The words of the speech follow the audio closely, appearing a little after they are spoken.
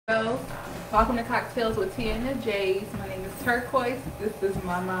Welcome to Cocktails with T and the J's. My name is Turquoise. This is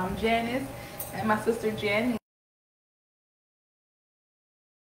my mom Janice and my sister Jen.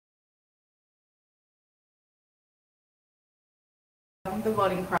 The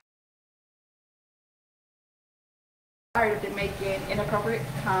voting process. Started to making inappropriate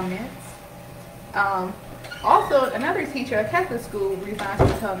comments. Also, another teacher at Catholic school resigned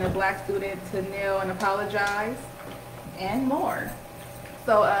for telling a black student to kneel and apologize, and more.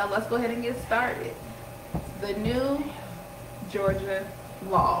 So let's go ahead and get started. The new Georgia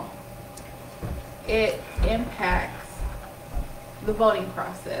law. It impacts the voting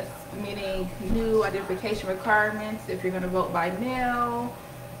process, meaning new identification requirements if you're going to vote by mail.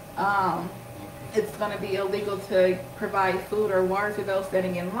 It's going to be illegal to provide food or water to those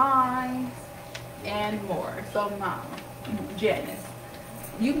standing in lines, and more. So, Mom, Janice,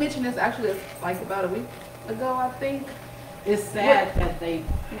 you mentioned this actually like about a week ago, I think. It's sad that they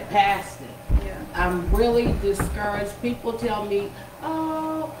passed it. Yeah. I'm really discouraged. People tell me,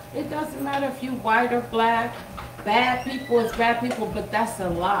 oh, it doesn't matter if you white or black. Bad people is bad people, but that's a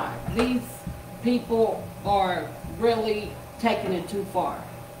lie. These people are really taking it too far.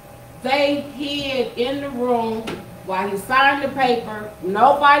 They hid in the room while he signed the paper.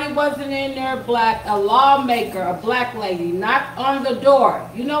 Nobody wasn't in there black. A lawmaker, a black lady, knocked on the door.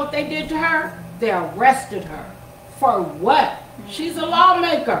 You know what they did to her? They arrested her. For what? She's a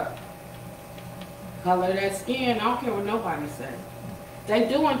lawmaker. Color of that skin, I don't care what nobody says. They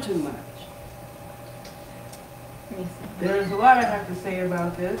doing too much. There's a lot I have to say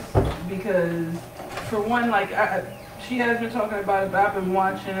about this because, for one, like she has been talking about it, but I've been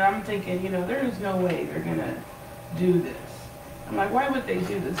watching and I'm thinking, you know, there is no way they're gonna do this. I'm like, why would they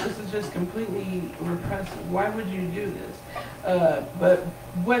do this? This is just completely repressive. Why would you do this? But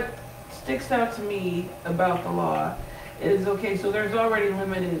what sticks out to me about the law is, okay, so there's already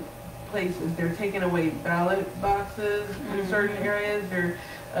limited places. They're taking away ballot boxes in certain areas. They're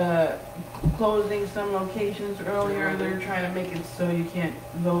closing some locations earlier. They're trying to make it so you can't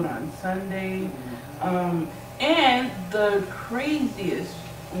vote on Sunday. And the craziest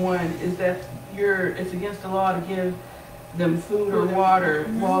one is that it's against the law to give them food or water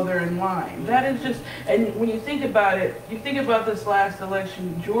while they're in line. That is just, and when you think about it, you think about this last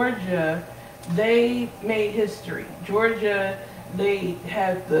election, Georgia, they made history. Georgia, they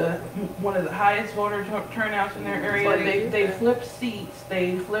had one of the highest voter turnouts in their area. They flipped seats.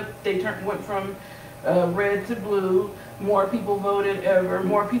 They went from red to blue. More people voted ever.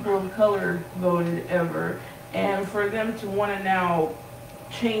 More people of color voted ever. And for them to want to now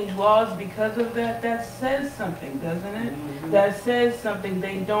change laws because of that, that says something, doesn't it? That says something.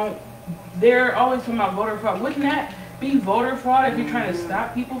 They're always talking about voter fraud. Wouldn't that be voter fraud if you're trying to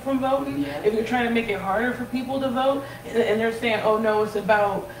stop people from voting? If you're trying to make it harder for people to vote? And they're saying, oh no, it's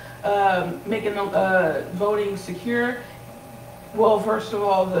about making voting secure. Well, first of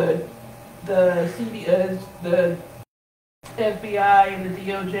all, the FBI and the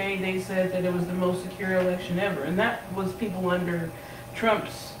DOJ, they said that it was the most secure election ever. And that was people under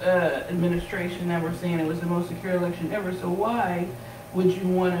Trump's administration that were saying it was the most secure election ever. So why would you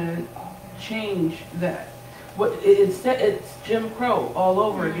want to change that? It's Jim Crow all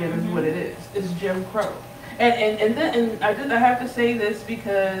over again is what it is. It's Jim Crow. And I have to say this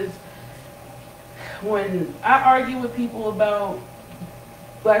because when I argue with people about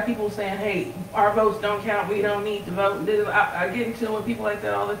black people saying, hey, our votes don't count, we don't need to vote, I get into it with people like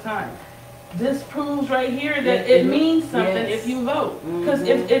that all the time. This proves right here that it means something if you vote. Because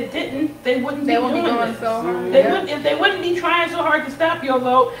if it didn't, they wouldn't be doing this. So hard. They wouldn't be trying so hard to stop your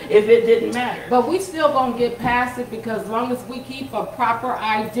vote if it didn't matter. But we still gonna get past it because as long as we keep a proper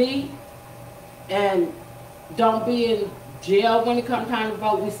ID and don't be in jail when it comes time to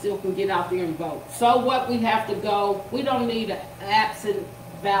vote, we still can get out there and vote. So what, we have to go, we don't need an absent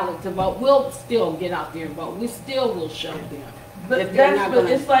ballot to vote. We'll still get out there and vote. We still will show them. But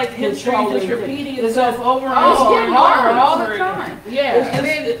it's like history just repeating itself over and over and over all the time. Yeah. And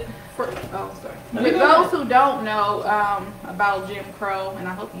then, sorry. For those who don't know about Jim Crow, and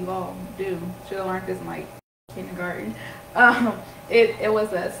I hope you all do, should have learned this in like kindergarten. It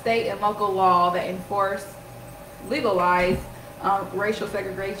was a state and local law that legalized racial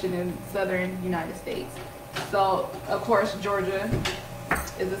segregation in southern United States. So of course Georgia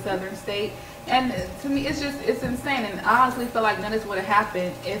is a southern state. And to me, it's insane. And I honestly feel like none of this would have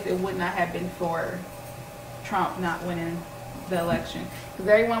happened if it would not have been for Trump not winning the election. Because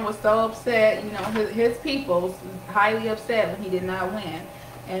everyone was so upset, you know, his people was highly upset when he did not win.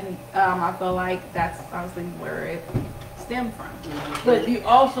 And I feel like that's honestly where it stemmed from. But you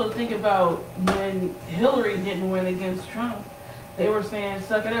also think about when Hillary didn't win against Trump. They were saying,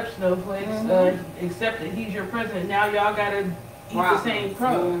 suck it up, snowflakes, accept that he's your president. Now y'all gotta eat the same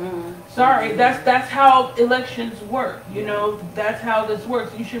crow. Sorry, that's how elections work. You know, that's how this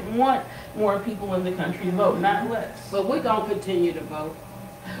works. You should want more people in the country to vote, not less. But we're going to continue to vote.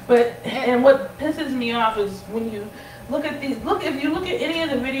 But, and what pisses me off is when you look at these, if you look at any of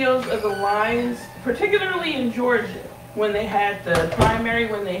the videos of the lines, particularly in Georgia, when they had the primary,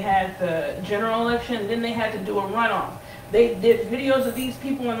 when they had the general election, then they had to do a runoff. They did videos of these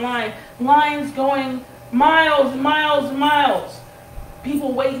people in lines going miles, miles, miles.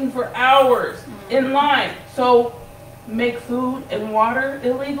 People waiting for hours in line. So make food and water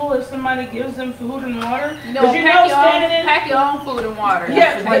illegal if somebody gives them food and water? No, pack your own food and water.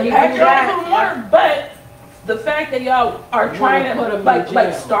 Yeah, pack your own food and water, but the fact that y'all are trying to put them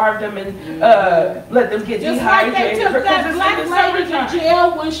like starve them and let them get just dehydrated. Like they took that black lady to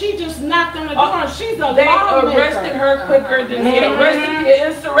jail when she just knocked on the door. She's a lawmaker. They arrested her quicker than they arrested the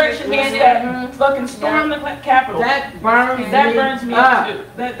insurrectionists that fucking stormed the Capitol. That burns me up too.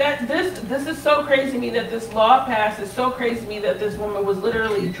 This is so crazy to me that this law passed. It's so crazy to me that this woman was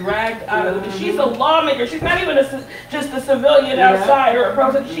literally dragged out of it. She's a lawmaker. She's not even just a civilian outside or a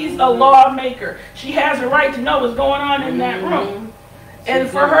protest. She's a lawmaker. She has a right to know what's going on in that room. And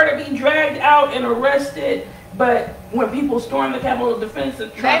for her to be dragged out and arrested, but when people storm the Capitol Defense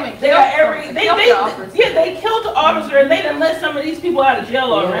of Trump, they killed the officer and they didn't let some of these people out of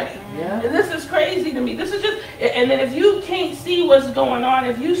jail already. And this is crazy to me. This is just, and then if you can't see what's going on,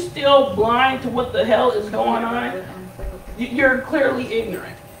 if you still blind to what the hell is going on, you're clearly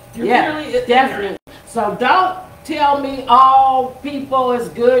ignorant. You're clearly ignorant. So don't tell me all people is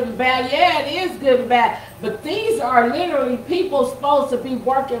good and bad. Yeah, it is good and bad. But these are literally people supposed to be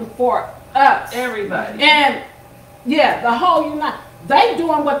working for us. Everybody. And yeah, the whole United. They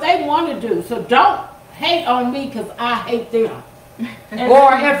doing what they want to do. So don't hate on me because I hate them.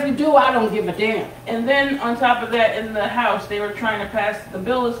 Or if you do, I don't give a damn. And then on top of that, in the House, they were trying to pass, the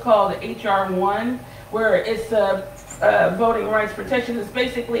bill is called HR 1, where it's voting rights protection. It's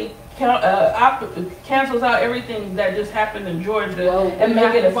basically cancels out everything that just happened in Georgia and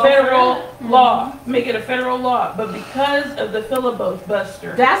make it a federal law. Make it a federal law. But because of the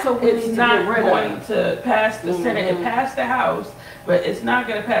filibuster, that's what it's not going to pass the Senate. It passed the House, but it's not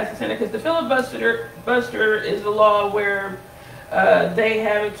going to pass the Senate because the filibuster is a law where they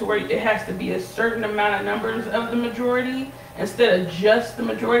have it to where it has to be a certain amount of numbers of the majority instead of just the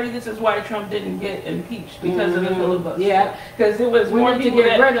majority. This is why Trump didn't get impeached, because of the filibuster. Yeah, because it was more people.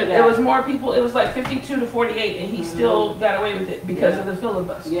 It was more people. It was like 52 to 48, and he still got away with it because of the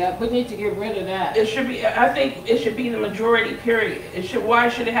filibuster. Yeah, we need to get rid of that. It should be. I think it should be the majority. Period. It should. Why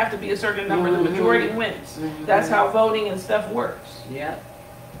should it have to be a certain number? The majority wins. That's how voting and stuff works. Yeah.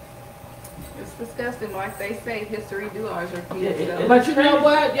 It's disgusting. Like they say, history do always repeat. But you know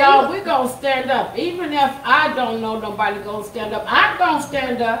what, y'all? We're going to stand up. Even if I don't know nobody going to stand up, I'm going to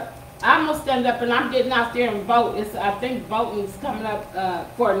stand up. I'm going to stand up and I'm getting out there and vote. I think voting is coming up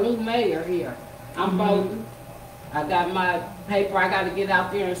for a new mayor here. I'm voting. I got my paper. I got to get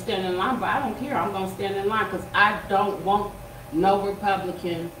out there and stand in line, but I don't care. I'm going to stand in line because I don't want no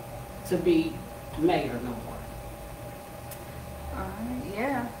Republican to be mayor no more.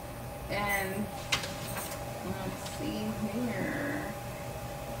 Yeah. And let's see here.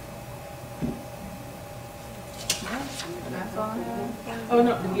 That's all I have. Oh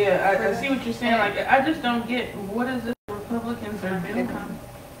no, yeah, I see what you're saying. Like, I just don't get what is it Republicans are doing.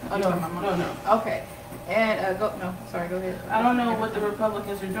 Oh no. Okay. And go ahead. I don't know what the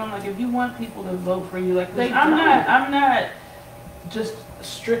Republicans are doing. Like, if you want people to vote for you, like, I'm not just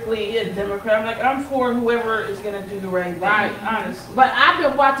strictly a Democrat. I'm for whoever is going to do the right thing, honestly. But I've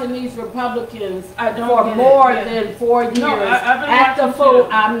been watching these Republicans for more than 4 years. No, I've been at the watching food,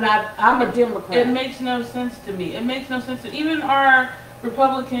 I'm a Democrat. It makes no sense to me. It makes no sense to even our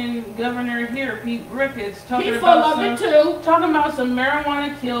Republican governor here, Pete Ricketts, talking about some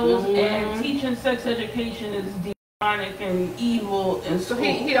marijuana kills and teaching sex education is demonic and evil in school. So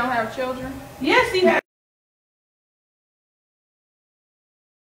he don't have children? Yes, he has.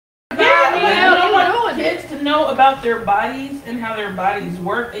 Kids to know about their bodies and how their bodies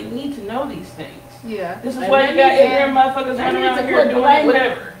work. They need to know these things. Yeah. This is why you got ignorant motherfuckers running around here doing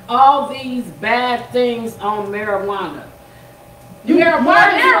whatever. All these bad things on marijuana. Drunk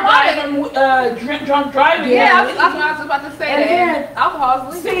driving. Yeah, I was about to say that.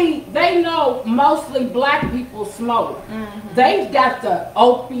 Alcohol is legal. See, they know mostly black people smoke. They've got the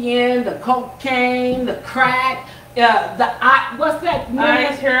opium, the cocaine, the crack. what's that?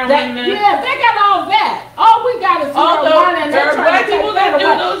 Ice, heroin, yeah, they got all that. All we got is marijuana, and there they're are trying black to take people that that do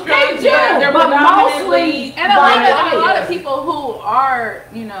away. those They drugs. do, Yeah, they're but predominantly mostly And a lot of white. people who are,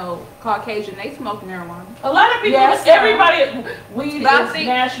 you know, Caucasian, they smoke marijuana. A lot of people, Yes, everybody, weed But I is think-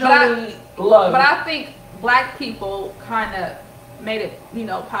 nationally loved. But I think black people kind of made it, you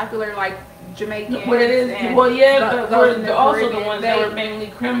know, popular, like Jamaicans. What it is, and well, yeah, those but we're in the also the Caribbean, ones that were mainly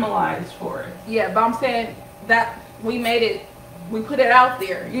criminalized for it. Yeah, but I'm saying that we made it, we put it out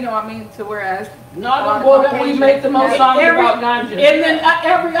there, you know what I mean? To whereas Not Well, we make the most songs about ganja. And then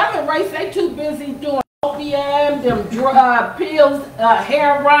every other race, they too busy doing opium, them pills,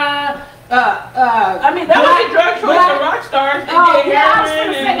 heroin. I mean, that was a drug choice for rock stars. They Oh, did yeah, I was heroin going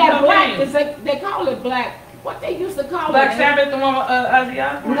to say and that black, cocaine. they call it black, what they used to call Black it. Sabbath, the one with Ozzy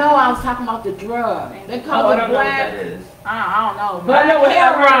Osbourne? No, I was talking about the drug. They call I it don't know what black. that is. I don't know. But I know what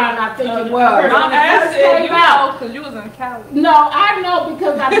heroin, heroin, I think it I was. heard When it acid, first came You out. know, because you was in Cali. No, I know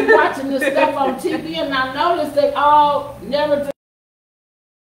because I've been watching this stuff on TV and I noticed they all never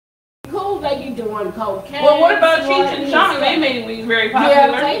cool. They be doing cocaine. Well, what about Cheech and snorting Chong? and They stuff. made weed very popular.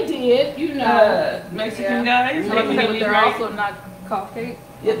 Yeah, they did. You know. Mexican Yeah. guys. But They made weed they're very. also not Caucasian.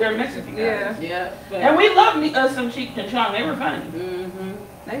 Yeah, they're Mexican guys. Yeah. Yeah. And we love some Cheech and Chong. They were funny. Mm-hmm.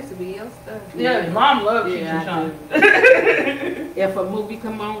 They used to be your stuff. Yeah, Mom loved Cheech Yeah, and Chong. If a movie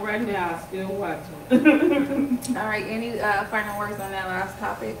come on right now, I still watch it. All right, any final words on that last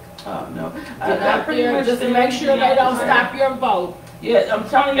topic? Oh no. Get out there, just make sure they don't stop your vote. Yeah, I'm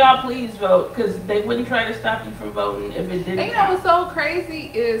telling y'all, please vote, because they wouldn't try to stop you from voting if it didn't. And you know what's so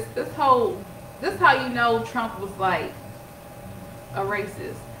crazy is this how you know Trump was like a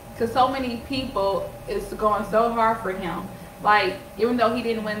racist. Because so many people is going so hard for him. Like, even though he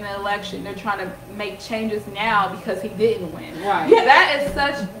didn't win the election, they're trying to make changes now because he didn't win. Right. Yeah, that is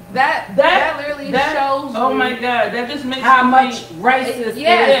such, that literally shows Oh you my God, that just makes How me much think- racist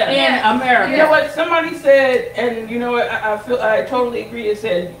Yeah, is in yeah. America. You know what somebody said, and you know what I totally agree. It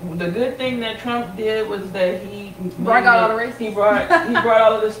said the good thing that Trump did was that he Brought out all the racism. He brought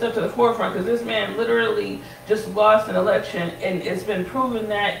all of this stuff to the forefront, because this man literally just lost an election, and it's been proven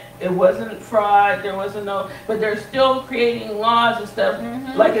that it wasn't fraud. There wasn't but they're still creating laws and stuff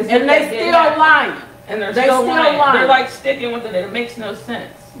like as if And they that didn't still happen. lying. And they're They still still lying. lying. They're like sticking with it. It makes no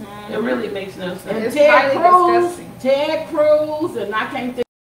sense. It really makes no sense. And It's Ted highly Cruz, disgusting. Ted Cruz, and I can't think.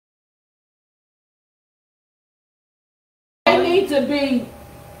 They need to be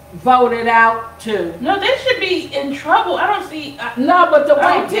voted out too. No, they should be in trouble. I don't see. No, but the I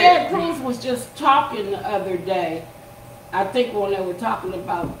way don't get Ted Cruz was just talking the other day, I think when they were talking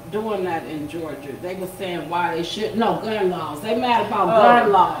about doing that in Georgia, they were saying why they shouldn't. No, gun laws. They mad about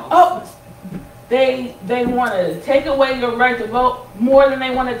gun laws. Oh, they want to take away your right to vote more than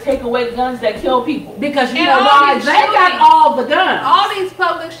they want to take away guns that kill people. Because you And know all why? these They got shootings. all the guns. All these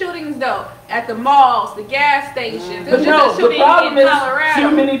public shootings, though, at the malls, the gas stations. It was But no, just a the shooting problem in is Colorado.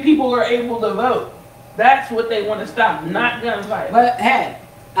 too many people are able to vote. That's what they want to stop, not gun violence. But hey,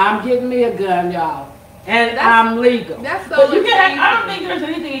 I'm getting me a gun, y'all. And That's- I'm legal. That's so But you insane. can. I don't think there's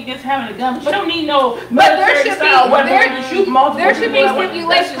anything against having a gun. But you don't need no there military should style be- weapon there- to shoot multiple There should be people at once.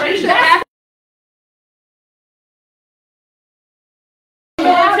 That's stipulations. You crazy. should have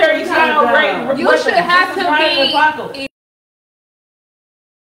Military style gun. You should have to be.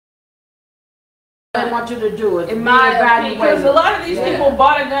 I want you to do it. In my opinion, Because a lot of these Yeah. people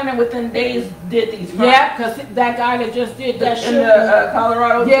bought a gun and within days did these crimes. Yeah, because that guy that just did that In shooting. the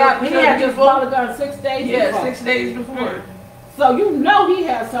Colorado. Yeah, he had just people. bought a gun 6 days Yeah, before. 6 days before. So you know he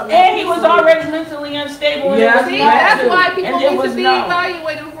had something. And he was already mentally unstable. and it Yeah, was See, not that's good. why people And it need was to be known.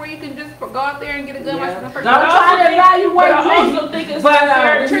 evaluated before you can just go out there and get a gun Yeah. license in the first Don't place. try to evaluate But I me. also think it's But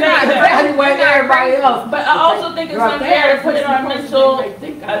unfair to you're say not that. evaluating everybody else. But I also think it's Right unfair there, to put it on push the mental. person they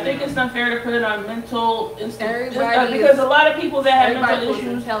think I think it's unfair to put it on mental Everybody because is- a lot of people that have Everybody mental who's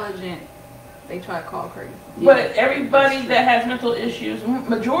issues. intelligent, they try to call crazy. But everybody that has mental issues,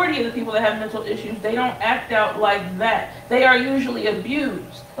 majority of the people that have mental issues, they don't act out like that. They are usually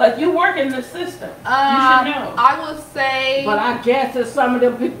abused. Like, you work in the system. You should know. I will say. But I guess that some of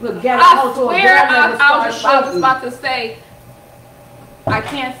them people get I out to a swear, gun I and was start shooting. about to say,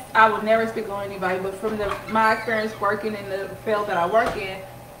 I would never speak on anybody, but from my experience working in the field that I work in,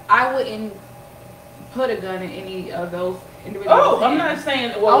 I wouldn't put a gun in any of those individuals. Oh, I'm not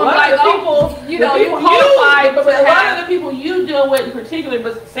saying. Well, I a was lot like, of the oh, people, you the know, you people qualified but to a lot have- of the people you deal with in particular,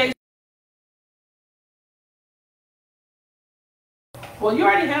 but say Well, you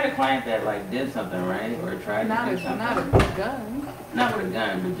already had a client that like did something, right? Or tried to do something. Not a gun. Not with a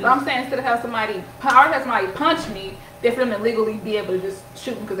gun, but just. But I'm saying instead of have somebody, I already have somebody punch me, they're for them to legally be able to just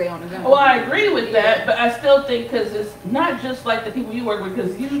shoot them because they own a gun. Well, I agree with that, but I still think because it's not just like the people you work with,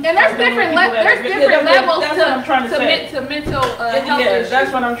 because you. And there's different levels that's what I'm trying to say. To mental health Yeah, issues.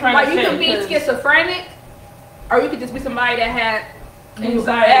 that's what I'm trying like to say. you could be schizophrenic, or you could just be somebody that had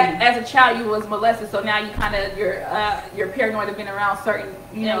anxiety. as a child you was molested, so now you kind of you're paranoid of being around certain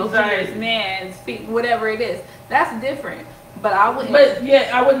genders, men, whatever it is. That's different. But I wouldn't. But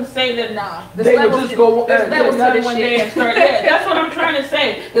yeah, I wouldn't say that. Nah, they would just go to the one shit. day and start. Yeah, that's what I'm trying to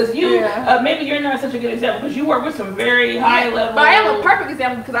say. Because you, maybe you're not such a good example because you work with some very high level. But I am a perfect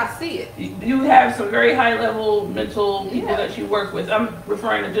example because I see it. You have some very high level mental people that you work with. I'm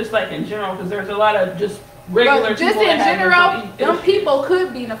referring to just like in general because there's a lot of just regular but just people in that general, have them people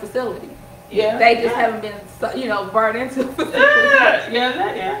could be in a facility. Yeah, they just haven't been, burned into a facility.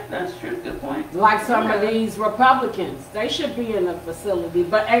 That's true. Good point. Like some of these Republicans, they should be in a facility,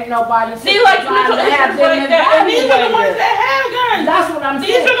 but ain't nobody see like mental to have issues them like that. And these are the ones evaluated. that have guns. That's what I'm These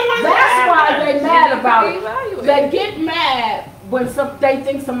saying. are the ones That's that why have they guns. mad about it. Evaluate. They get mad when they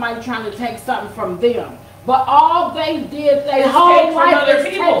think somebody trying to take something from them. But all they did, they It's whole take from life other is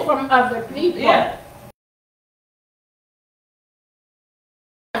people. take from other people. Yeah.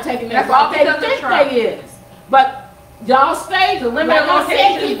 Taking That's what all they because of think Trump. they is. But y'all stay To limit like I said,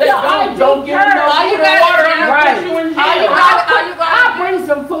 locations keep that your ID don't give cards. no All you food and gotta water do- and Right. put you in All you jail. gotta- I'll bring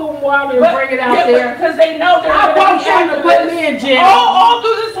some food and water and bring it out there. Because they know they're I going want to them to put me in jail. All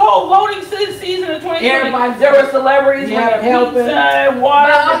through this whole voting season of 2020, Everybody- there were celebrities Yeah, bringing helping. pizza and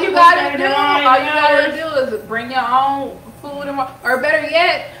water. But all you gotta standing do, in line all and you gotta hours. do is bring your own food and water, or better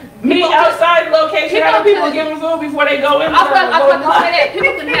yet, Meet outside location. people Have people could- give them food before they go in. I was about to say that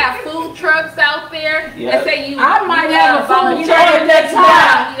people can have food trucks out there Yeah. and say you. I might you have a food volunteer truck at at that that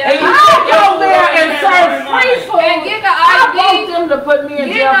time. Yeah. And you I'll take your go there food and and serve everything. free food. And get the I ID. want them to put me in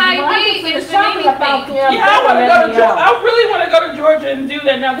Get jail. an I ID can finish if talking anything. about them. Yeah, I want to Let go to me Georgia. out. I really want to go to Georgia and do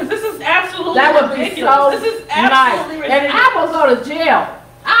that now because this is absolutely That would be ridiculous. so This is nice. absolutely And ridiculous. I will go to jail.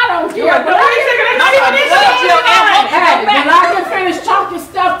 I don't care. Yeah, but wait a second, it's not even Go to this jail and time. Hey, when I can finish talking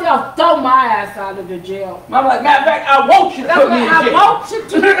stuff, they'll throw my ass out of the jail. I'm like, matter of fact, I want you to put me in I jail. want you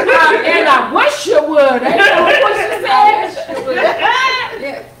to, and I wish you would. Ain't that what she said?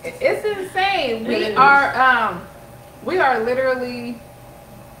 Yeah, it's insane. It We are literally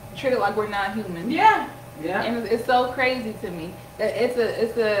treated like we're not human. Yeah. And it's so crazy to me that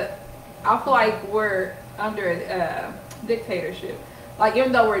I feel like we're under a dictatorship. Like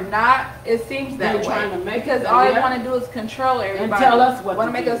even though we're not, it seems that They're way. trying to make because it, all they yeah. want to do is control everybody. And tell us what want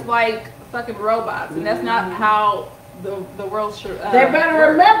to make do. us like fucking robots, and that's not how the world should. They better work.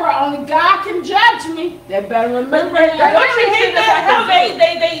 remember, only God can judge me. They better remember Don't that. you hate that? How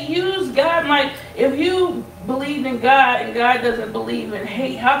they use God like if you believe in God and God doesn't believe in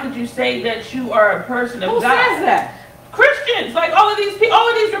hate, how could you say that you are a person of Who God? says that? Christians, like all of these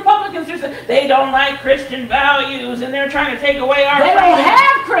Republicans, they don't like Christian values and they're trying to take away our. They don't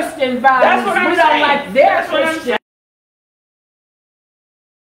have Christian values. That's what I'm we saying. don't like their That's what I'm Christian.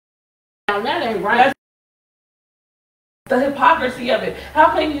 That ain't right. The hypocrisy of it.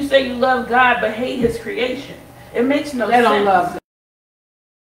 How can you say you love God but hate His creation? It makes no They sense. don't love them.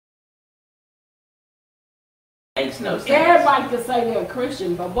 It makes no sense. Everybody can say they're a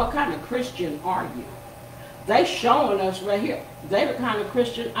Christian, but what kind of Christian are you? They showing us right here. They the kind of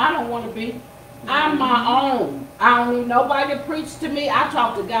Christian I don't want to be. I'm my own. I don't need nobody to preach to me. I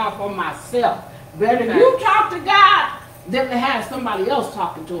talk to God for myself. Better you talk to God than to have somebody else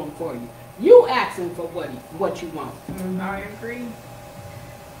talking to Him for you. You asking for what you want. I agree.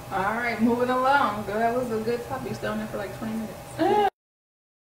 All right, moving along. Girl, that was a good topic. You stayed on there for like 20 minutes.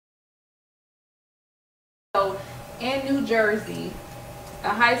 So, in New Jersey, a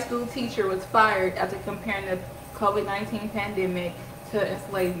high school teacher was fired after comparing the COVID-19 pandemic to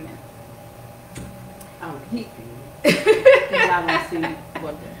enslavement. I don't keep you. Because I don't see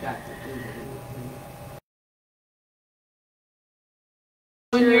what they got to do with it.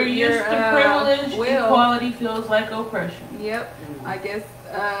 When you're used to privilege, will. equality feels like oppression. Yep, I guess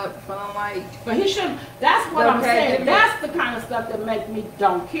feeling like But he shouldn't. That's what I'm Okay, saying. then That's the kind of stuff that make me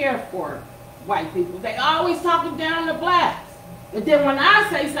don't care for white people. They always talking down the blacks. And then when I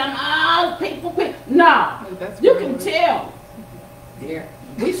say something, oh, people. No, that's you rude. can tell. There,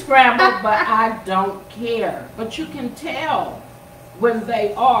 we scrambled, but I don't care. But you can tell when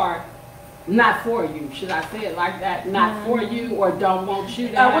they are not for you. Should I say it like that? Not for you, or don't want you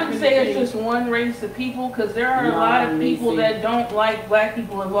to I have wouldn't say it's anything? just one race of people, because there are a No, lot of me people too. that don't like black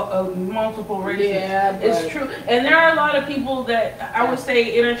people of multiple races. Yeah, it's but- true. And there are a lot of people that I would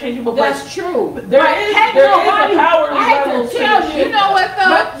say interchangeable. That's true. But there is a power I hate level to tell to you. You know what though?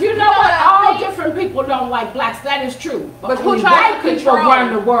 But you know what? All different people don't like blacks. That is true. But who only tries white to people control?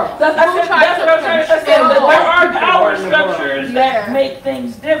 run the world. That's Who what tries I'm to trying to say. control? That there are People power run the world. structures Yeah. that make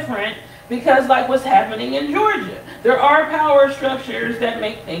things different. Because like what's happening in Georgia, there are power structures that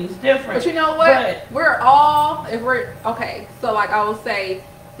make things different. But you know what? We're all, if we're, okay, so like I will say,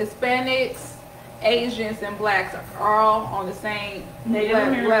 Hispanics, Asians, and blacks are all on the same Native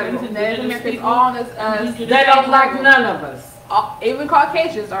level. Americans, Native indigenous Americans people, all on this, indigenous They don't same like level. none of us. Even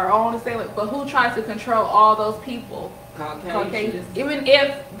Caucasians are all on the same level. But who tries to control all those people? Caucasians. Even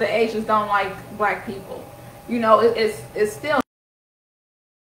if the Asians don't like black people. You know, it's still.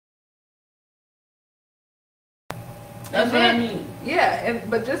 That's what I mean. Yeah,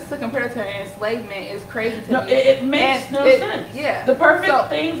 but just to compare it to enslavement is crazy to No, me. it makes And no it- sense. Yeah. The perfect So-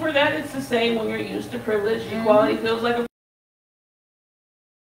 thing for that is to say when you're used to privilege, equality feels like a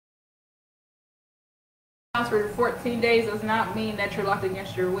for 14 days does not mean that you're locked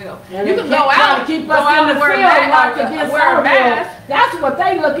against your will. And You they can keep go trying out, to keep go us out in the and wear a field locked mask, against wear our a mask. will. That's what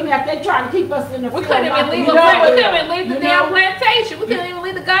they looking at. They trying to keep us in the We field. couldn't even locked leave. against We our will. couldn't even leave the You damn know- plantation. We couldn't even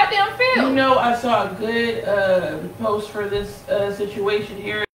leave the goddamn field. You know, I saw a good post for this situation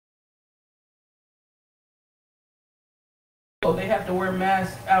here. They have to wear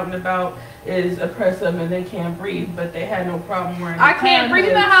masks out and about is oppressive and they can't breathe, but they had no problem wearing I the can't clan breathe.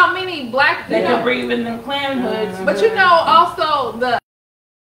 You know hoods. how many black They people. can breathe in them clan hoods. But you know, also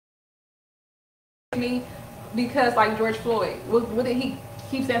because like George Floyd, what did he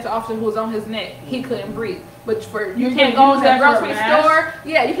keep saying to the officer who was on his neck? He couldn't breathe. But you You can't can go use into the that for a grocery mask? store.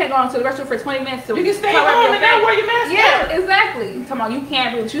 Yeah, you can't go into the grocery store for 20 minutes. To You can stay cover home your and not face. wear your mask. Yeah, exactly. Come on, you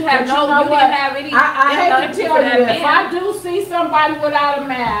can't breathe. You have But no. you know You what? didn't have any. I hate to tell for you, that if I man. do see somebody without a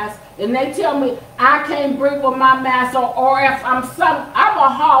mask and they tell me I can't breathe with my mask on, or if I'm gonna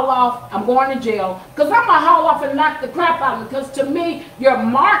haul off, I'm going to jail, because I'm gonna haul off and knock the crap out of him, because to me, you're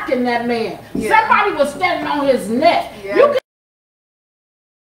marking that man. Yeah. Somebody was standing on his neck. Yeah. You can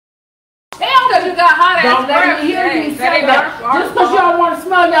tell Because you got hot ass don't let breath. me hear Hey, you that say ain't that. our Just because you fault. don't want to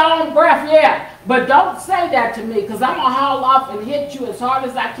smell your own breath, yeah. But don't say that to me, because I'm going to haul off and hit you as hard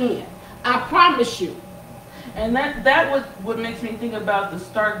as I can. I promise you. And that was what makes me think about the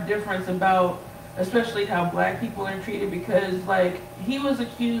stark difference about especially how black people are treated, because like he was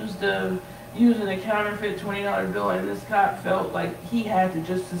accused of using a counterfeit $20 bill and this cop felt like he had to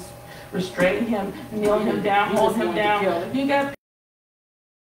just restrain him, kneel him down, He hold just him wanted to kill down. him. You got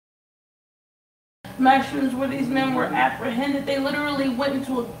mass shootings where these men were apprehended. They literally went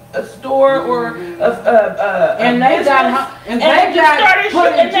into a store or And they got started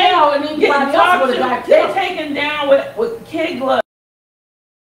put in shooting, jail, and getting anybody else talked would to. have got They killed. taken down with kid gloves.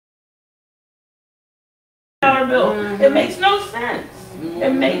 Bill. It makes no sense.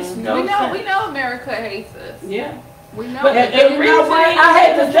 It makes no sense. We know America hates us. Yeah. We know. But it. the You know what? reasoning- I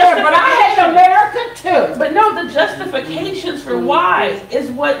hate to say it, but I hate America too. But no, the justifications for why is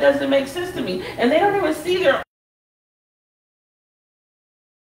what doesn't make sense to me. And they don't even see their.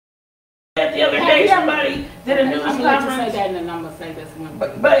 The other day, somebody did a news I'm going to say conference. that, and then I'm going to say this one.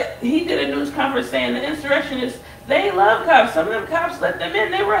 But he did a news conference saying the insurrectionists, they love cops. Some of them cops let them in.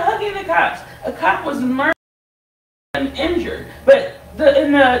 They were hugging the cops. A cop was murdered and injured. But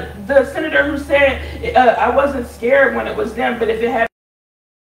the senator who said, I wasn't scared when it was them, but if it had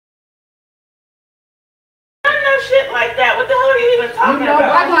no shit like that, what the hell are you even talking know,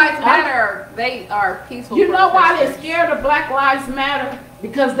 Black about? Lives Matter. They are peaceful. You know why they're protesters. scared of Black Lives Matter?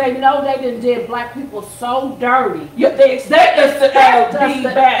 Because they know they done did black people so dirty. They expect us to expect us be to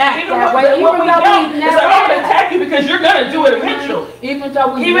bad. act Even that what way, we even though don't. we It's never like, I'm going to have. attack you because you're going to do it eventually. Even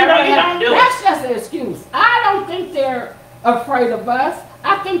though we Even never though you have. don't do it. That's just an excuse. I don't think they're afraid of us.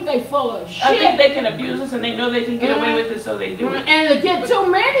 I think they full of shit. I think they can abuse us and they know they can get away with it, so they do it. And to get too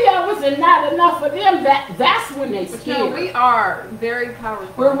many of us and not enough of them, that's when they But you know, scared. we are very powerful.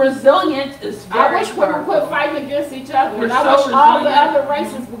 We're resilient. It's I very wish we would powerful. quit fighting against each other. We're And I so wish all the resilient. other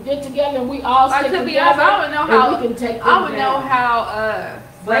races would get together and we all Like, stick to be together. honest, I would know how. and we can take them I would know down. how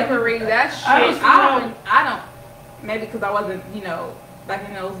slavery. That shit. I don't. Maybe because I wasn't, back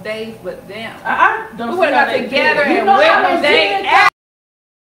in those days. But damn, I don't we see would how have got they together did it. and know how went they they did act.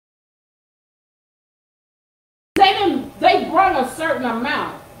 They brought a certain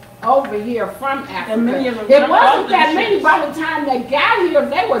amount over here from Africa. And many of them It jumped off wasn't the that many ships. by the time they got here.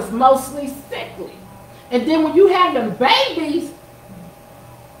 They was mostly sickly. And then when you had them babies,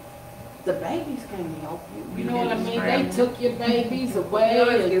 the babies can't help you. You You know what I get mean? scrambled. They took your babies You away.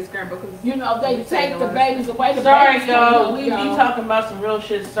 always And, get scrambled 'cause you know, they you take the us. babies away. The Sorry, babies can't y'all. help We be y'all. talking about some real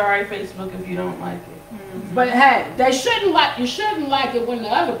shit. Sorry, Facebook, if you don't like it. But hey, they shouldn't like. You shouldn't like it when the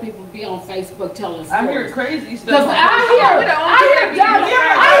other people be on Facebook telling stories. I hear crazy stuff. Because I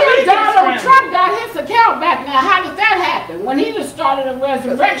hear Donald Trump got his account back now. How did that happen? When he just started a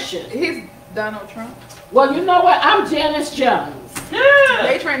resurrection. He's Donald Trump. Well, you know what? I'm Janice Jones. Yeah.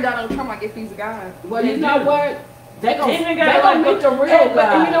 They train Donald Trump like if he's God. Well, They you know do. what? They gonna Like, meet the real and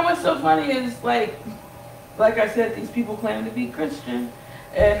guy. you know what's so funny is like I said, these people claim to be Christian,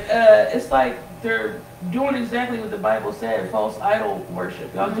 and it's like they're doing exactly what the Bible said: false idol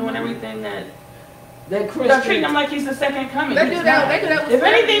worship. Y'all doing everything that. They're Y'all treating Christian. him like he's the second coming. They He's do that. not. They do that with If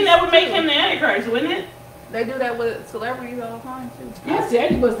anything, celebrities, that would make too. him the Antichrist, wouldn't it? They do that with celebrities all the time too. I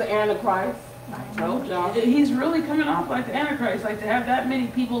said he was the Antichrist. I told y'all. He's really coming off like the Antichrist. Like to have that many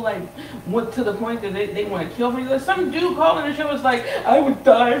people like went to the point that they want to kill me. There's some dude calling the show was like, I would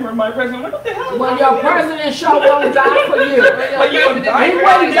die for my president. I'm like, what the hell? Well, your president sure won't die for you. Well, you would die He for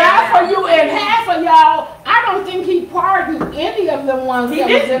wouldn't him. die for you, and half of y'all, I don't think he pardoned any of the ones He that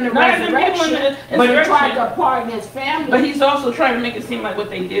was didn't. in the Not even people in resurrection, the but he tried insurrection. to pardon his family. But he's also trying to make it seem like what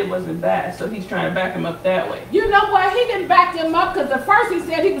they did wasn't bad, so he's trying to back him up that way. You know what? He didn't back them up because at first he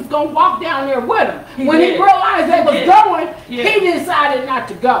said he was going to walk down there with them. He When he did. realized they He was did. going, Yeah. he decided not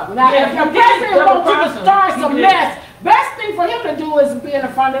to go. Now, Yeah, if the he did. president Double wants you cross to him. start He some did. mess, best thing for him to do is be in the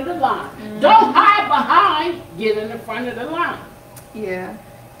front of the line. Don't hide behind, get in the front of the line. Yeah,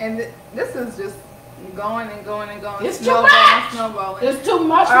 and this is just going and going and going. It's too snowballing, much. snowballing. It's too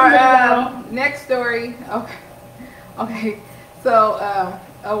much All for me, right, girl. next story. Okay. So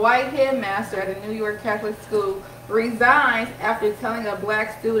a white headmaster at a New York Catholic school resigns after telling a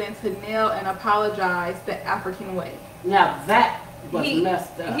black student to kneel and apologize the African way. Now that was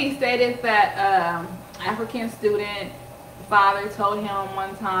messed up. He stated that African student father told him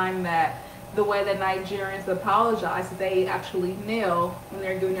one time that the way that Nigerians apologize, they actually kneel when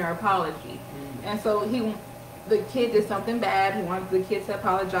they're giving their apology. And so the kid did something bad. He wanted the kid to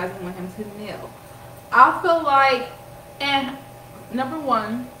apologize and want him to kneel. I feel like, and number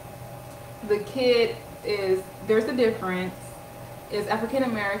one, the kid there's a difference. Is African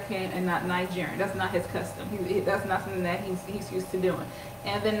American and not Nigerian. That's not his custom. That's not something that he's used to doing.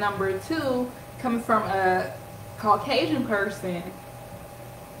 And then number two, coming from a Caucasian person,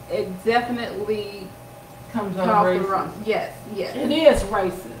 it definitely Comes comes off off the racist. wrong. Yes. It is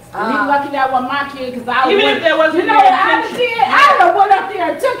racist. And he lucky that was my kid because I Even would. if that wasn't You know their what I intention. did? I would have went up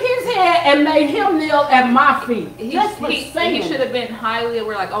there and took his head and made him kneel at my feet. Just for He saying. should have been highly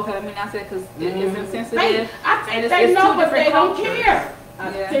aware. Like, okay, let me not say it because it's insensitive. I think and they it's know, two but they different don't cultures. care. I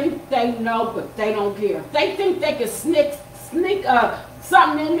Yeah. think they know, but they don't care. They think they can sneak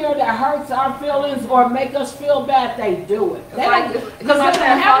something in there that hurts our feelings or make us feel bad. They do it. They don't, because they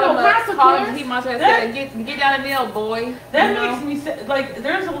don't have no consequence. He must have said, get down and kneel, boy. That You know? makes me sad. Like,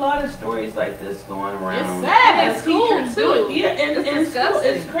 there's a lot of stories like this going around. It's sad. And It's school, teachers do it. too. Yeah, and It's in school,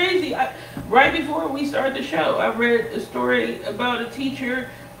 it's disgusting. crazy. Right before we started the show, I read a story about a teacher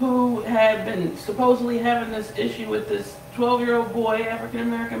who had been supposedly having this issue with this 12-year-old boy,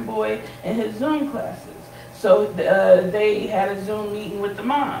 African-American boy, in his Zoom classes. So they had a Zoom meeting with the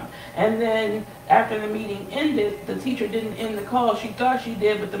mom. And then after the meeting ended, the teacher didn't end the call. She thought she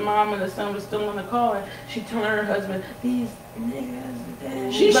did, but the mom and the son was still on the call. And she told her husband, these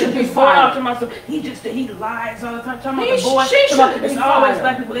niggas. She should be just going off fired. to myself. He lies all the time. Talking He about the boy. she Talking about, should be it's always fired.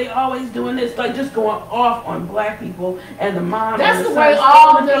 black people. They always doing this. Like just going off on black people. And the mom. That's and the the son way still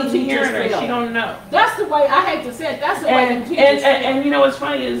all of repeating them teachers hearing her. feel. She don't know. That's the way, I hate to say it, that's the way them And, teachers feel. and you know what's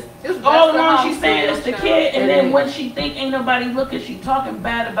funny is It's all best along to she's saying homeschool it's the your kid, and child. then when she think ain't nobody looking, she talking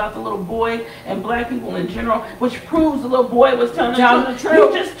bad about the little boy and black people in general, which proves the little boy was telling the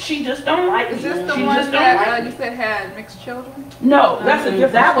truth. She just don't like it. Is this the She one just don't that like you it. said had mixed children? No, that's a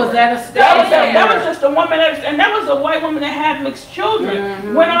different. That was story. at a That was just a woman, and that was a white woman that had mixed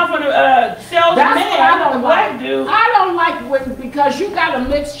children. Went off on a salesman, That's what I don't a black like. dude. I don't like when, because you got a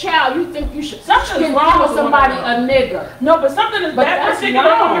mixed child, you think you should Something's wrong call with somebody the a woman. nigger. No, but something is But that that's particular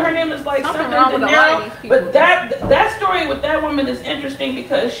wrong. woman. Her name is like Something something wrong with a lot of De these Niro. people. But that story with that woman is interesting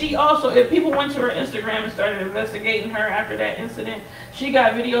because she also, if people went to her Instagram and started investigating her after that incident, she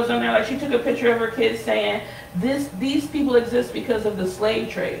got videos on there. Like she took a picture of her kids saying, "These people exist because of the slave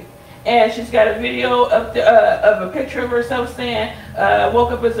trade." and she's got a video of a picture of herself saying,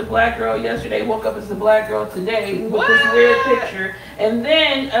 woke up as a black girl yesterday, woke up as a black girl today, with this weird picture. And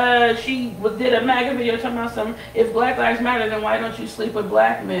then she did a MAGA video talking about if Black Lives Matter, then why don't you sleep with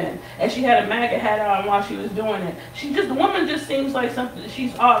black men? And she had a MAGA hat on while she was doing it. The woman just seems like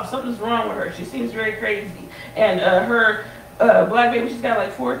she's off, something's wrong with her. She seems very crazy. And her black baby, she's got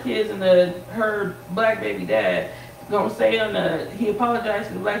like 4 kids, and her black baby dad gonna say he apologized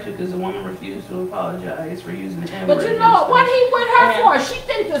to the black chick because the woman refused to apologize for using the N-word. But you know what he with her for? She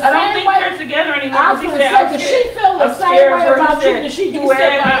thinks the same way. I don't think they're together anymore. I was going to say, does she feel the same way about you that she do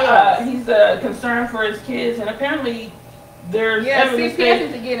everybody else? He's concerned for his kids, and apparently there's evidence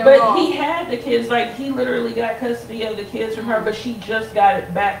that, but he had the kids, like he literally got custody of the kids from her, but she just got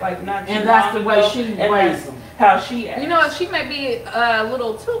it back like not too long ago. And that's the way she raised them. How she acts. You know, she may be a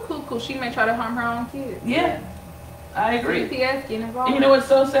little too cuckoo. She may try to harm her own kids. Yeah. I agree. CPS getting involved. You know what's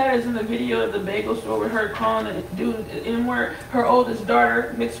so sad is in the video of the bagel store with her calling the dude N-word, her oldest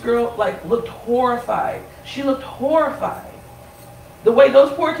daughter, mixed girl, like looked horrified. She looked horrified. The way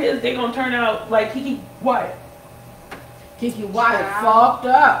those poor kids, they gonna turn out like Kiki Wyatt. Kiki Wyatt fucked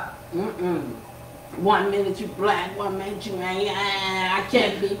up. 1 minute you black, 1 minute you ain't. I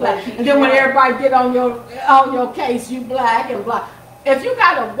can't be black. And then when everybody get on your case, you black and black. If you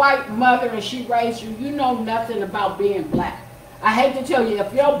got a white mother and she raised you, you know nothing about being black. I hate to tell you,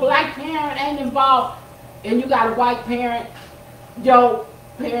 if your black parent ain't involved and you got a white parent, your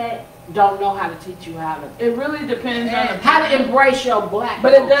parent don't know how to teach you how to. It really depends on how to embrace your black.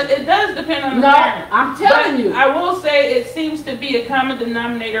 But it does depend on the parent. I'm telling you. I will say it seems to be a common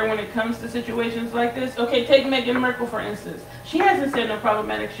denominator when it comes to situations like this. Okay, take Meghan Markle for instance. She hasn't said no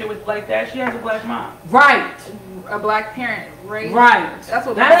problematic shit like that. She has a black mom. Right. A black parent raised. Right. That's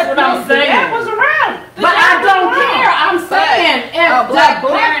what I'm saying. That was around. But I don't care. I'm saying if a black the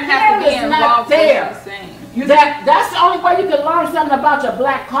parent has to be is involved not there. That's the only way you can learn something about your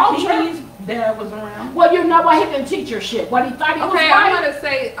black culture. His dad was around. Well, you know what? He can teach your shit. What he thought he was Okay, right. I want to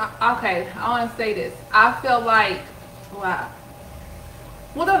say. Okay, I want to say this. I feel like, wow.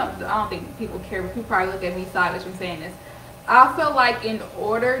 Well, I don't think people care, but people probably look at me sideways from saying this. I feel like in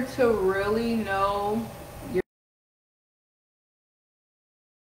order to really know your,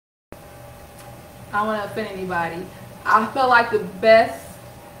 I don't want to offend anybody. I feel like the best,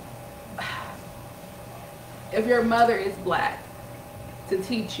 if your mother is black, to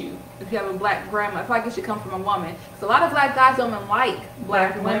teach you. If you have a black grandma, I feel like it should come from a woman. Because a lot of black guys don't even like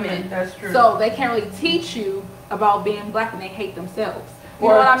black women. That's true. So they can't really teach you about being black and they hate themselves. You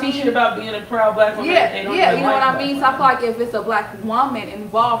or know what I teach mean? you about being a proud black woman. Yeah, they don't yeah, really you know what like I mean? So I feel like if it's a black woman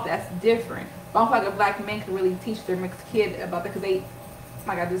involved, that's different. But I feel like a black man can really teach their mixed kid about that because they,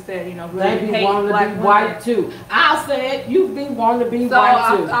 like I just said, you know, really they be hate wanting black to be women. white too. I'll say it. You be wanting to be So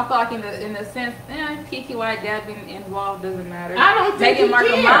white too. I feel like in the sense, Kiki White dad being involved doesn't matter. I don't think Meghan he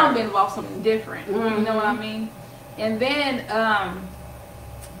Markle care. mom been involved something different. Mm-hmm. You know what I mean? And then I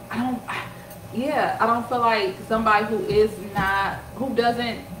don't feel like somebody who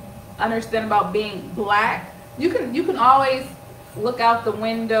doesn't understand about being black. You can always look out the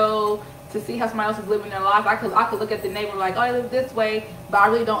window to see how somebody else is living their life. I could look at the neighbor like, oh, I live this way, but I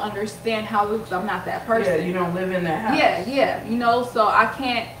really don't understand how it because I'm not that person. Yeah, you don't live in that house. Yeah, you know, so I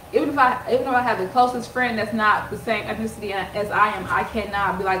can't, even if I have the closest friend that's not the same ethnicity as I am, I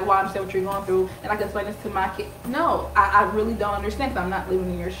cannot be like, well, I understand what you're going through, and I can explain this to my kid. No, I really don't understand because I'm not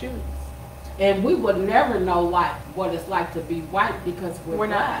living in your shoes. And we would never know what it's like to be white because we're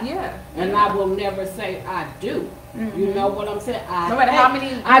black. Not. Yeah. And I will never say I do. Mm-hmm. You know what I'm saying? No matter how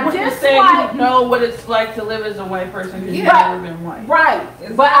many. I just say you know what it's like to live as a white person because you've never been white. Right.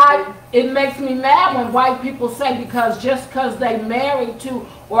 Exactly. But it makes me mad when white people say because they married to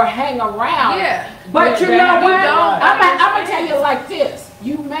or hang around. Yeah. But you know what? I'm gonna tell you like this.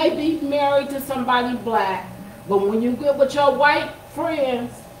 You may be married to somebody black, but when you get with your white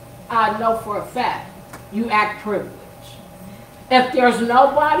friends, I know for a fact you act privileged. If there's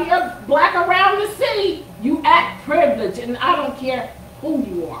nobody black around the city, you act privileged, and I don't care who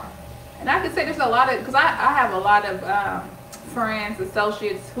you are. And I can say there's a lot of, because I have a lot of friends,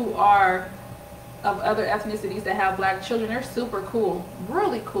 associates who are of other ethnicities that have black children. They're super cool,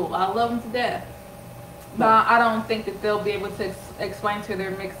 really cool. I love them to death. But I don't think that they'll be able to explain to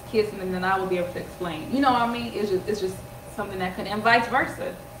their mixed kids, and then I will be able to explain. You know what I mean? It's just something that could, and vice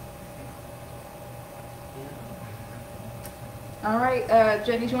versa. All right,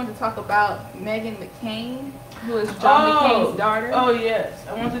 Jenny, you want to talk about Meghan McCain, who is John McCain's daughter? Oh, yes.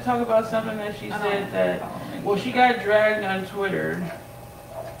 I want to talk about something that she said that, well, she got dragged on Twitter.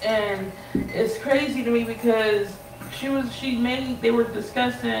 And it's crazy to me because they were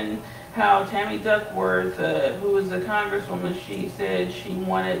discussing how Tammy Duckworth, who was a congresswoman, she said she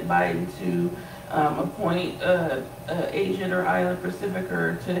wanted Biden to appoint Asian or Island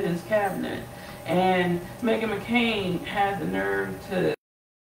Pacificer to his cabinet. And Meghan McCain had the nerve to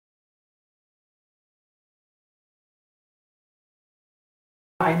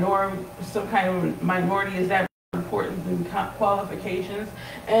some kind of minority is that important in qualifications.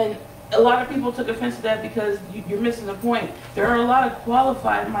 And a lot of people took offense to that because you're missing the point. There are a lot of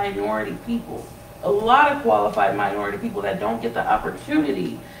qualified minority people. A lot of qualified minority people that don't get the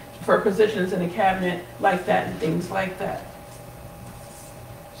opportunity for positions in the cabinet like that and things like that.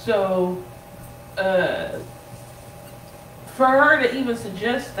 So, for her to even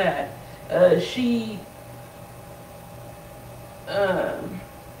suggest that, she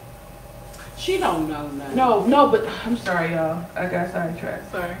don't know nothing. No, but I'm sorry, y'all. I got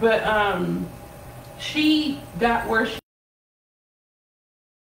sidetracked. Sorry. But she got where she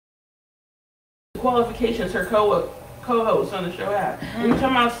qualifications her co-hosts on the show have. And you're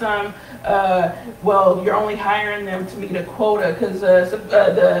talking about some, well, you're only hiring them to meet a quota because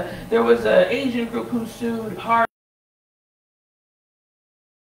there was an Asian group who sued Harvard.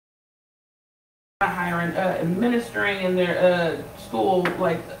 Hiring, administering in their school,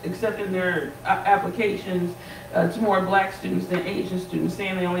 like accepting their applications to more black students than Asian students,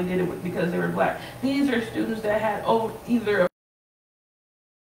 saying they only did it because they were black. These are students that had either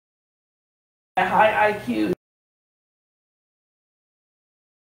a high IQ.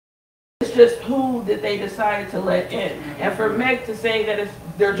 It's just who did they decide to let in. And for Meg to say that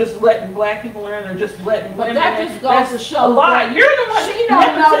they're just letting black people in, they're just letting women in. But that just goes to show a lie. You're the one. She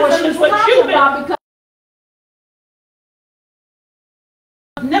don't know what she's talking about because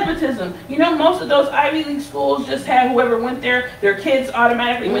nepotism. You know, most of those Ivy League schools just had whoever went there, their kids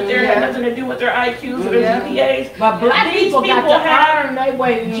automatically went there, had nothing to do with their IQs or their GPAs. But black people got to earn their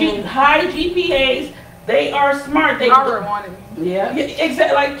way in. High GPAs. They are smart. Harvard wanted me. Yeah,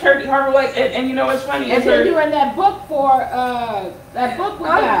 exactly. Like Turkey, Harvard, like, and you know what's funny? And then you in that book for that book we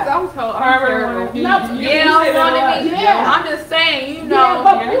got. I was told Harvard wanted me. Yeah, I'm just saying, you know. Yeah,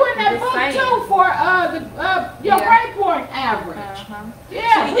 but you in that book too for your grade point average.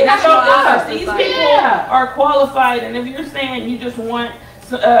 Yeah, these people are qualified, and if you're saying you just want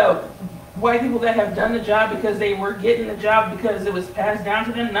white people that have done the job because they were getting the job because it was passed down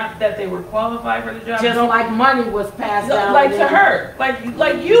to them, not that they were qualified for the job. Just like money was passed down. Like to her.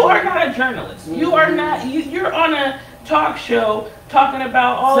 Like you are not a journalist. You are not. You're on a talk show talking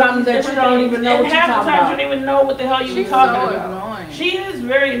about all something that you don't even know what you're talking about. Half the time you don't even know what the hell you were talking about. Annoying. She is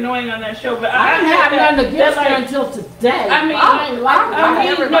very annoying on that show, but I didn't have nothing against her until today. I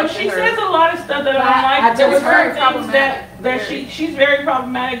mean, she says a lot of stuff that I don't like. There were certain things that she's very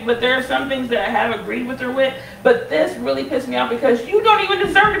problematic, but there are some things that I have agreed with her with. But this really pissed me off because you don't even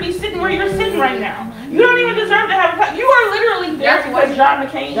deserve to be sitting where you're sitting right now. You don't even deserve to have. You are literally there because John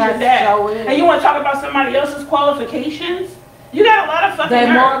McCain's your dad, and you want to talk about somebody else's qualifications. You got a lot of fucking.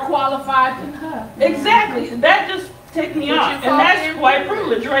 They're more qualified than her. Exactly. That just ticked me off, and that's white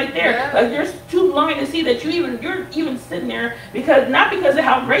privilege right there. Yeah. Like you're too blind to see that you're even sitting there because not because of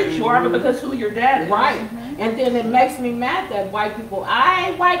how great you are, but because who your dad is. Right. And then it makes me mad that white people, I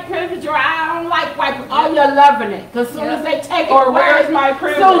ain't white privilege or I don't like white privilege. Oh, you're loving it. Because as soon as they take it, or where's my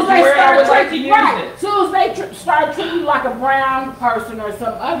privilege? Where I would like to use it. As soon as they start treating you like a brown person or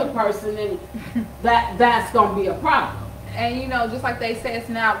some other person, then that's going to be a problem. And you know, just like they say, it's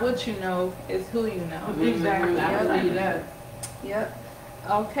not what you know, it's who you know. Exactly. I'll tell you that. Yep.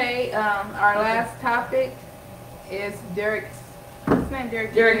 Okay. Our last topic is Derek. What's his name?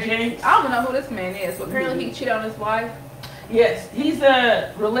 Derek James. I don't know who this man is, but apparently he cheated on his wife. Yes, he's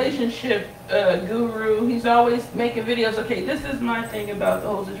a relationship guru. He's always making videos. Okay, this is my thing about the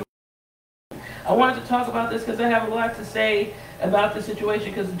whole situation. I wanted to talk about this because I have a lot to say about the situation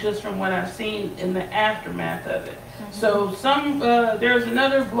because just from what I've seen in the aftermath of it. So there's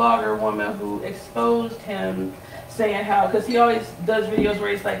another blogger woman who exposed him saying how, because he always does videos where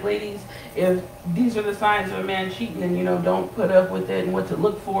he's like, ladies, if these are the signs of a man cheating, then, you know, don't put up with it and what to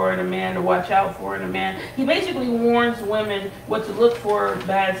look for in a man, to watch out for in a man. He basically warns women what to look for,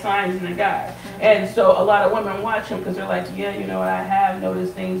 bad signs in a guy. And so a lot of women watch him because they're like, yeah, you know what, I have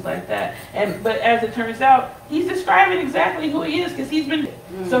noticed things like that. But as it turns out, he's describing exactly who he is because he's been,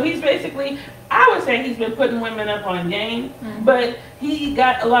 so he's basically, I would say he's been putting women up on game, but he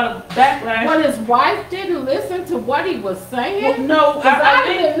got a lot of backlash. But his wife didn't listen to what he was saying? Well, no, I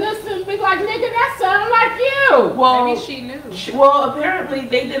didn't listen, be like, nigga, that sound like you. Well, maybe she knew. Well, apparently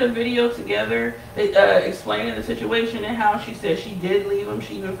they did a video together explaining the situation and how she said she did leave him.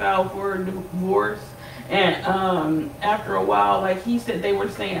 She even filed for a divorce. And after a while, like he said, they were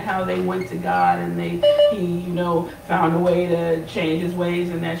saying how they went to God and he found a way to change his ways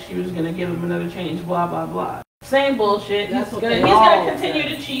and that she was gonna give him another change. Blah blah blah. Same bullshit. He's gonna continue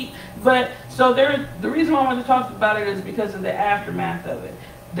to cheat. But so the reason why I wanted to talk about it is because of the aftermath of it.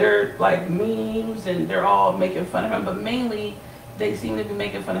 They're like memes and they're all making fun of him, but mainly they seem to be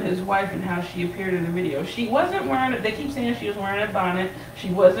making fun of his wife and how she appeared in the video. She wasn't wearing it. They keep saying she was wearing a bonnet. She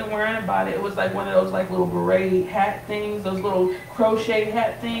wasn't wearing a bonnet. It was like one of those like little beret hat things, those little crochet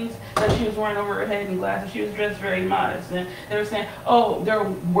hat things that she was wearing over her head and glasses. She was dressed very modest. And they were saying, oh, there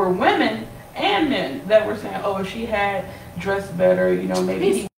were women and men that were saying, oh, if she had dressed better,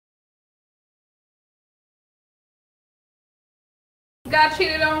 maybe he got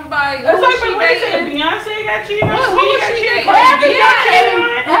cheated on by. It's like when they said Beyonce got cheated on. Who was she dating?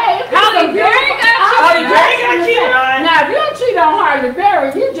 Hey, Halle Berry got cheated on. Now, if you don't cheat on Halle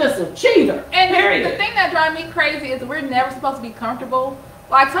Berry, you're just a cheater. And the thing that drives me crazy is we're never supposed to be comfortable.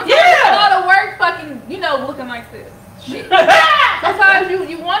 Like sometimes it's a lot of work fucking, looking like this. Shit. Sometimes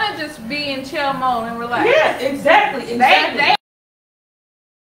you want to just be in chill mode and relax. Yeah, exactly. They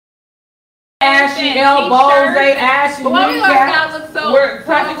ashy elbows, they ashy kneecaps. We're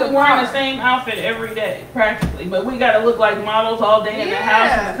practically wearing the same outfit every day, practically. But we got to look like models all day in the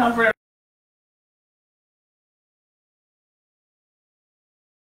house in the comfort.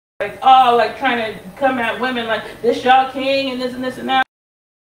 Like trying to come at women like this y'all king and this and that.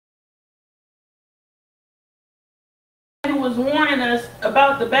 Who was warning us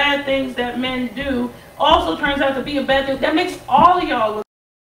about the bad things that men do also turns out to be a bad thing. That makes all of y'all look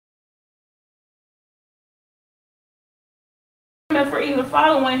for even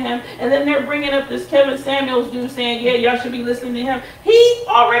following him, and then they're bringing up this Kevin Samuels dude saying, yeah, y'all should be listening to him. He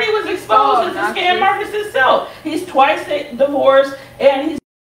already was exposed as a scam Marcus himself. He's twice divorced, and he's.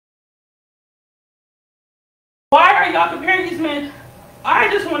 Why are y'all comparing these men? I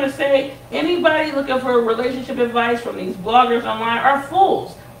just want to say, anybody looking for relationship advice from these bloggers online are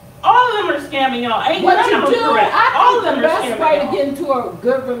fools. All of them are scamming y'all. Ain't what none you of them do, correct. I think the best way to get into a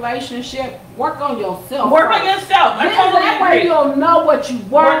good relationship, work on yourself. Work on yourself. That way you'll know what you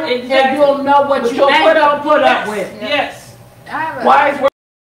want and you'll know what you ain't put up with. Yes. Why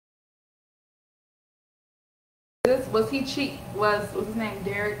is was he cheat? Was his name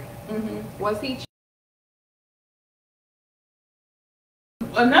Derek? Mm-hmm. Was he?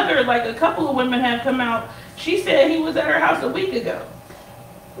 Another, like a couple of women have come out. She said he was at her house a week ago.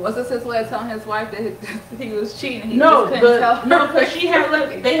 Was this his way of telling his wife that he was cheating? No, because she had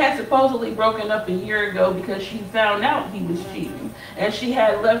they had supposedly broken up a year ago because she found out he was cheating, and she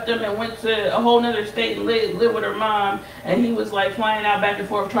had left him and went to a whole nother state and live with her mom, and he was like flying out back and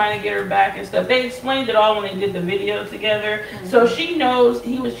forth trying to get her back and stuff. They explained it all when they did the video together, so she knows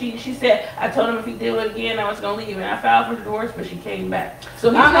he was cheating. She said, I told him if he did it again, I was gonna leave, and I filed for divorce, but she came back. So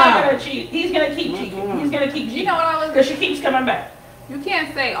he's not gonna cheat. He's gonna keep cheating. He's gonna keep cheating. You know what I was? Because she keeps coming back. You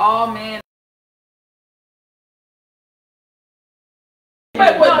can't say all men.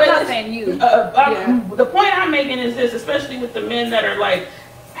 But I'm not saying you. The point I'm making is this, especially with the men that are like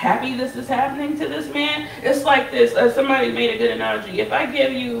happy this is happening to this man. It's like this. Somebody made a good analogy. If I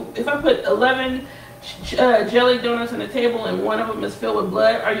put 11 jelly donuts on the table and one of them is filled with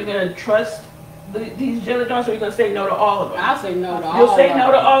blood, are you gonna trust these jelly donuts, or are you gonna say no to all of them? I'll say no to all. You'll say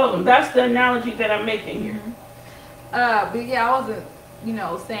no to all of them. That's the analogy that I'm making here. But yeah, I wasn't,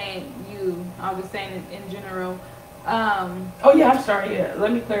 saying you. I was just saying in general. Oh yeah, I'm sorry. Yeah,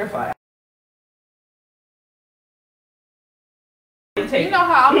 let me clarify. You know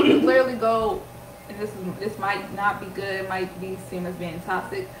how I would literally go, and this might not be good. It might be seen as being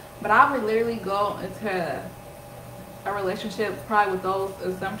toxic, but I would literally go into a relationship probably with those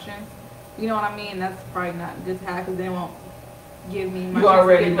assumptions. You know what I mean? That's probably not good to have because they won't give me. You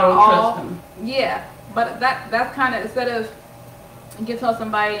already don't trust them. Yeah. But that's kind of, instead of get to know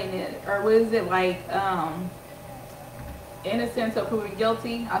somebody or what is it like, innocent until proven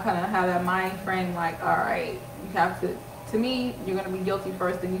guilty, I kind of have that mind frame like, all right, you have to me, you're going to be guilty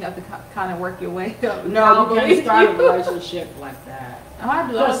first, then you have to kind of work your way up. No, you can't start a relationship like that. Oh,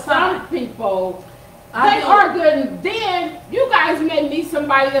 I do all the time. Some people, they are good, and then you guys may meet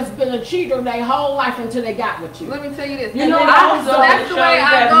somebody that's been a cheater their whole life until they got with you. Let me tell you this. Also that's the way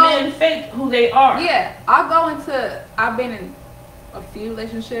I go. Men fake who they are. Yeah, I've been in a few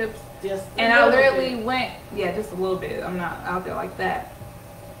relationships, and I literally went, just a little bit. I'm not out there like that.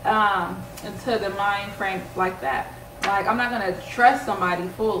 Into the mind frame like that. Like, I'm not gonna trust somebody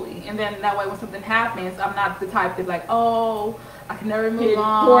fully, and then that way when something happens, I'm not the type to be like, oh, I can never move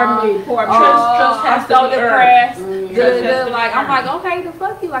on. Poor me. Trust has I'm to so be depressed. earned. Trust has to be Like, I'm earned. like, okay, the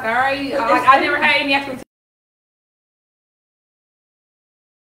fuck you. Like, I never had any expectations.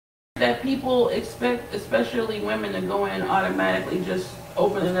 That people expect, especially women, to go in automatically just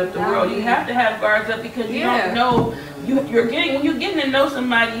opening up the world. You have to have guards up because you don't know. When you're getting to know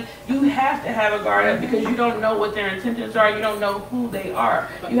somebody, you have to have a guard up because you don't know what their intentions are. You don't know who they are.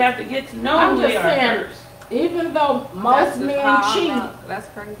 You have to get to know who they are first. Even though most men cheat, that's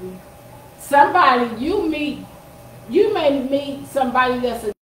crazy. Somebody you may meet somebody that's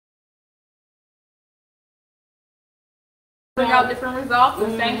a bring out different results.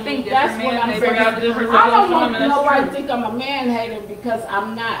 The same thing. That's what I'm saying. I don't want nobody to think I'm a man hater because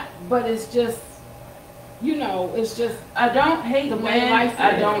I'm not. But it's just, it's just. I don't hate the way men. life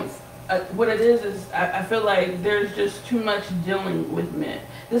I is. don't. What it is I feel like there's just too much dealing with men.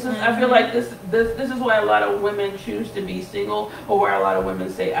 This is I feel like this is why a lot of women choose to be single, or why a lot of women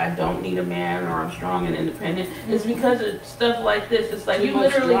say I don't need a man or I'm strong and independent. It's because of stuff like this. It's like you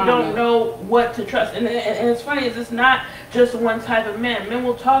literally don't know what to trust. And it's funny is it's not just one type of man. Men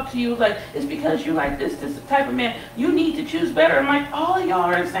will talk to you like it's because you like this type of man. You need to choose better. I'm like all of y'all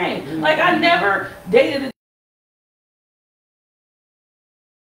are the same. Like I never dated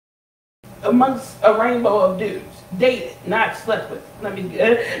amongst a rainbow of dudes. Dated, not slept with. Let me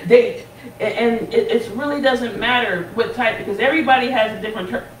dated. And it really doesn't matter what type, because everybody has a different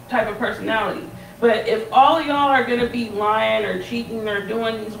type of personality. But if all of y'all are going to be lying or cheating or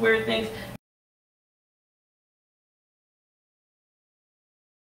doing these weird things,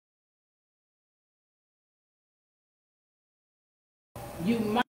 You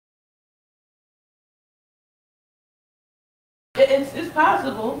might. it's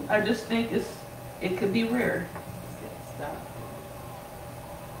possible. I just think it could be rare. Stop.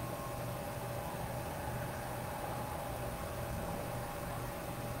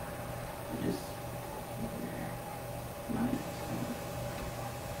 Just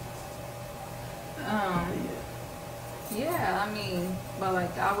Yeah, I mean, but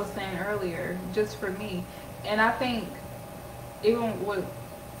like I was saying earlier, just for me, and I think even with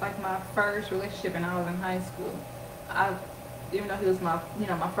like my first relationship and I was in high school, even though he was my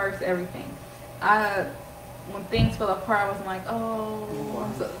my first everything, when things fell apart, I wasn't like, oh,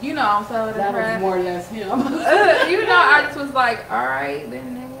 I'm so depressed. That was more or less him. I just was like, all right,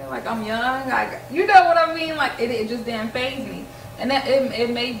 then nigga, like I'm young, like you know what I mean, like it just didn't faze me, and that it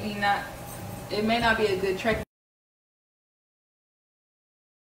may not be a good trait.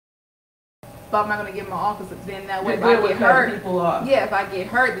 But I'm not gonna give my all because then that way if I get hurt, if I get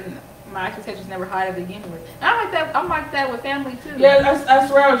hurt, then my expectations never high to begin with. And I'm like that with family too. Yeah, that's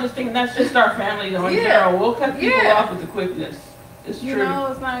where I was just thinking. That's just our family though. In general, we'll cut people off with the quickness. It's true.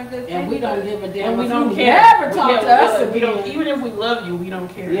 It's not a good thing. And we don't give a damn. And we don't care. Never talk to us again. We don't, even if we love you, we don't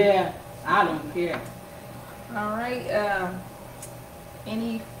care. Yeah, I don't care. All right.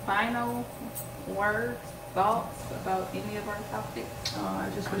 Any final words, thoughts about any of our topics? Oh, I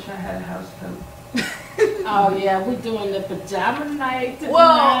just wish I had a house coat. Oh yeah, we're doing the pajama night tonight.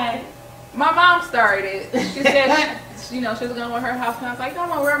 Well, my mom started. She said, she was gonna wear her house, and I was like, I'm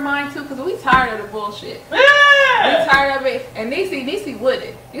gonna wear mine too, because we tired of the bullshit. We tired of it. And Niecy would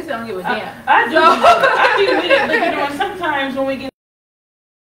it. Niecy don't give a damn. I do with it, but sometimes when we get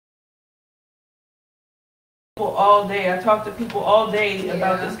all day, I talk to people all day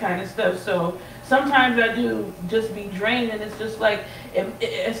about this kind of stuff, so sometimes I do just be drained, and it's just like,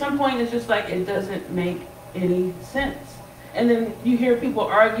 at some point it's just like, it doesn't make any sense. And then you hear people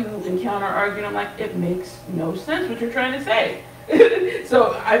argue and counter argue, and I'm like, it makes no sense what you're trying to say.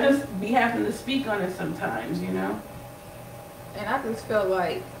 So I just be having to speak on it sometimes, And I just feel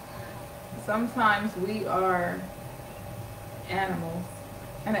like sometimes we are animals,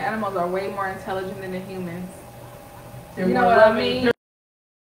 and the animals are way more intelligent than the humans. They're you know what I mean?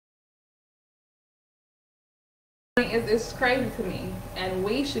 It's crazy to me, and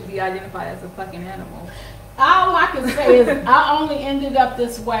we should be identified as a fucking animal. All I can say is I only ended up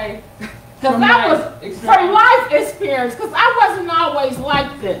this way because that was from life experience. Because I wasn't always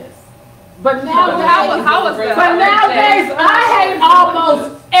like this, but nowadays, how was that? But nowadays, I hate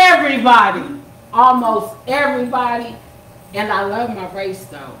almost everybody, and I love my race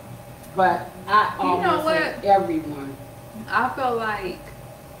though. But I almost hate everyone. I feel like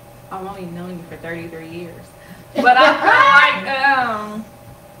I've only known you for 33 years. But I feel like,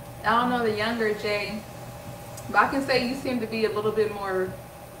 I don't know the younger Jay, but I can say you seem to be a little bit more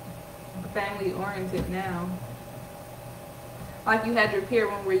family oriented now. like you had your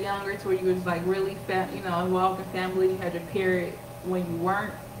period when we were younger, to where you was like really involved in family. You had your period when you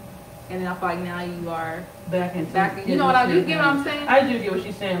weren't, and then I feel like now you are back. You know what you get what I'm saying? I do get what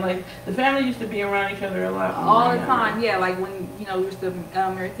she's saying. Like the family used to be around each other a lot more all the time. Yeah, like when we used to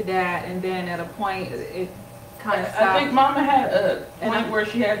married to dad, and then at a point it kind of stopped. I think Mama had a point where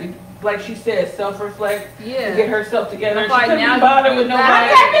she had to, like she said, self-reflect, to get herself together. She couldn't be bothered with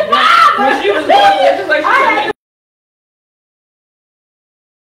nobody. When she was going, it's just like she couldn't.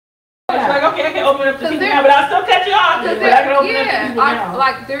 It's like, okay, I can open up to people now, but I'll still cut you off. But I can open up to people now.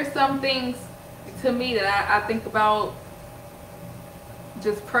 Like there's some things to me that I think about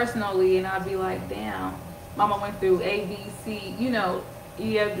just personally, and I'd be like, damn, Mama went through A, B, C,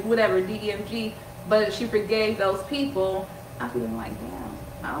 whatever, D, E, F, G, but she forgave those people. I'd be like, damn,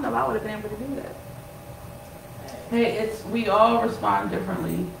 I don't know if I would have been able to do that. Hey, we all respond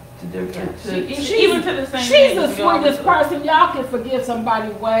differently to different, even to the same. She's the sweetest person. Y'all can forgive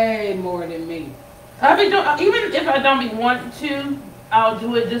somebody way more than me. Even if I don't be wanting to, I'll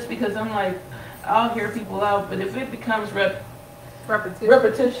do it just because I'm like, I'll hear people out. But if it becomes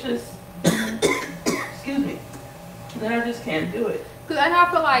repetitious, excuse me, then I just can't do it. Because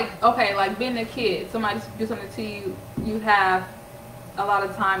I feel like, okay, like being a kid, somebody do something to you, you have a lot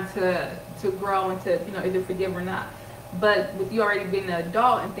of time to grow and to either forgive or not. But with you already being an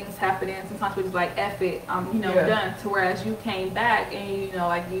adult and things happening, sometimes we're just like, F it, done. To whereas you came back and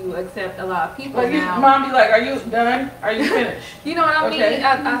you accept a lot of people like now. Mom be like, are you done? Are you finished? You know what I mean? Okay.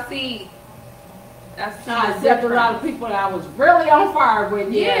 I see. I accept a lot of people that I was really on fire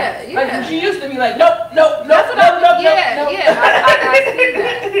with. Yeah. Like she used to be like, nope. I see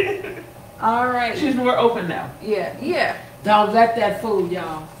that. All right. She's more open now. Yeah. Don't let that fool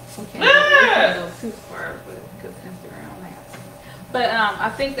y'all. We can't go too far, because Instagram on that. But I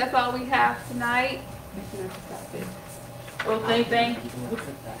think that's all we have tonight. Well, thank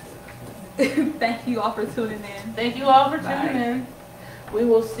you. Thank you all for tuning in. Thank you all for tuning in. We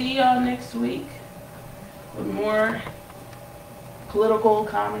will see y'all next week with more political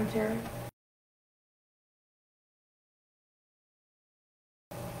commentary.